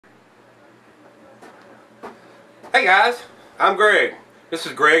Hey guys, I'm Greg. This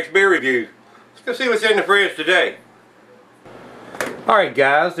is Greg's Beer Review. Let's go see what's in the fridge today. Alright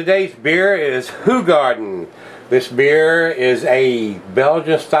guys, today's beer is Hoegaarden. This beer is a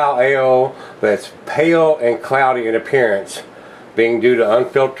Belgian style ale that's pale and cloudy in appearance, being due to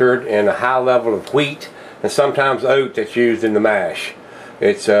unfiltered and a high level of wheat and sometimes oat that's used in the mash.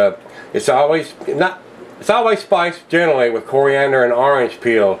 It's always spiced generally with coriander and orange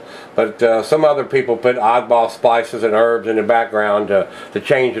peel, but some other people put oddball spices and herbs in the background to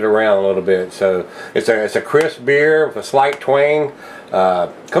change it around a little bit. So it's a crisp beer with a slight twang.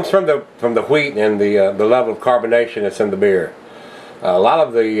 Comes from the wheat and the level of carbonation that's in the beer. A lot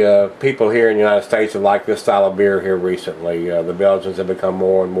of the people here in the United States have liked this style of beer here recently. The Belgians have become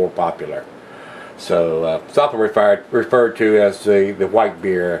more and more popular. So it's often referred to as the white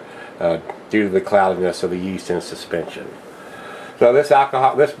beer due to the cloudiness of the yeast in suspension. So this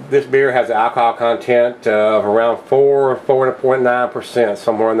beer has an alcohol content of around 4.9%,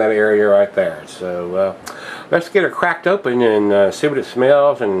 somewhere in that area right there. So let's get it cracked open and see what it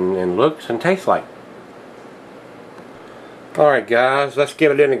smells and looks and tastes like. Alright guys, let's get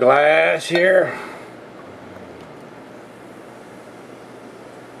it in a glass here.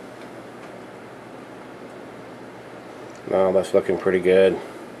 Oh, that's looking pretty good.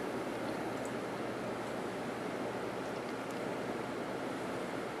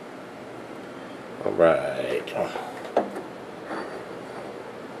 Alright.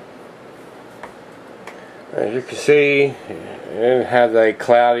 As you can see, it has a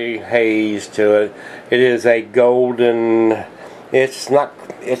cloudy haze to it. It is a golden, it's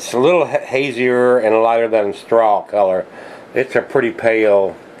a little hazier and lighter than straw color. It's a pretty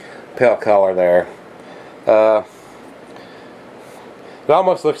pale color there. It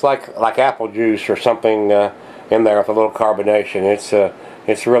almost looks like apple juice or something in there with a little carbonation.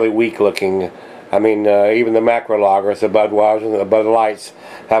 It's really weak looking. I mean, even the macro lagers, the Budweiser and the Bud Lights,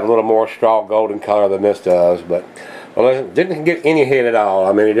 have a little more straw golden color than this does. But well, it didn't get any head at all.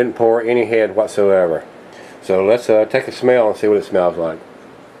 I mean, it didn't pour any head whatsoever. So let's take a smell and see what it smells like.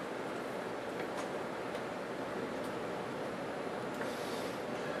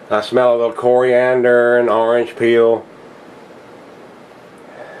 I smell a little coriander and orange peel.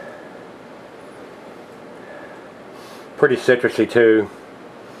 Pretty citrusy too.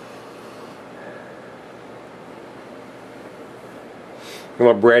 A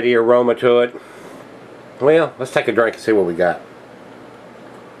little bready aroma to it. Well, let's take a drink and see what we got.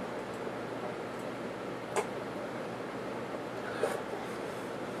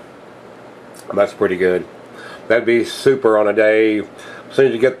 That's pretty good. That'd be super on a day. As soon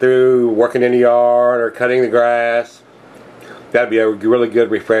as you get through working in the yard or cutting the grass, that'd be a really good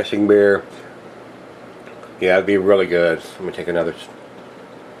refreshing beer. Yeah, it'd be really good. Let me take another.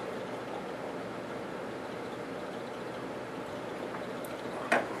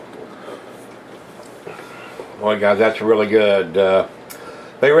 Well, guys, that's really good.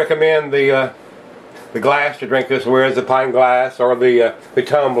 They recommend the glass to drink this with, the pint glass or the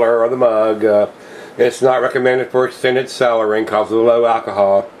tumbler or the mug. It's not recommended for extended cellaring because of the low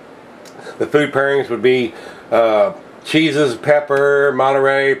alcohol. The food pairings would be cheeses, pepper,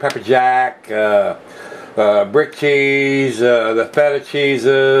 Monterey, pepper jack, brick cheese, the feta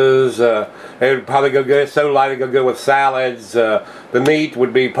cheeses. It would probably go good. It's so light it would go good with salads. The meat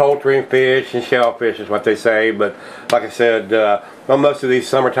would be poultry and fish and shellfish is what they say. But like I said, on most of these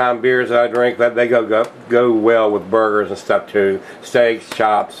summertime beers that I drink, they go well with burgers and stuff too, steaks,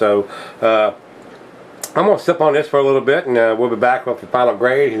 chops. So I'm gonna sip on this for a little bit, and we'll be back with the final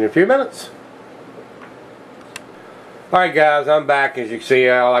grade in a few minutes. Alright guys, I'm back. As you can see,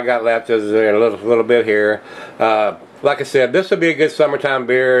 all I got left is a little bit here. Like I said, this would be a good summertime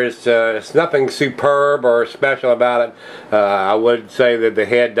beer. It's nothing superb or special about it. I would say that the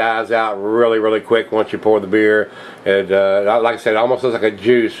head dies out really quick once you pour the beer. Like I said, it almost looks like a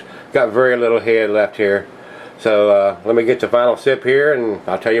juice. Got very little head left here. So let me get the final sip here and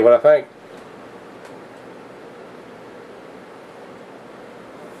I'll tell you what I think.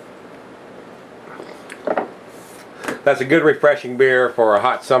 That's a good refreshing beer for a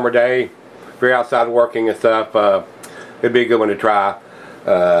hot summer day. If you're outside working and stuff, it'd be a good one to try.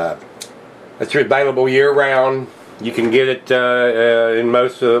 It's available year-round. You can get it in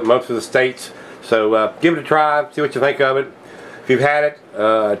most of the states. So give it a try. See what you think of it. If you've had it,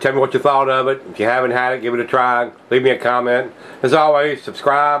 tell me what you thought of it. If you haven't had it, give it a try. Leave me a comment. As always,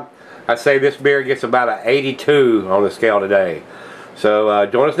 subscribe. I'd say this beer gets about an 82 on the scale today. So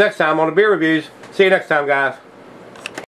join us next time on the Beer Reviews. See you next time, guys.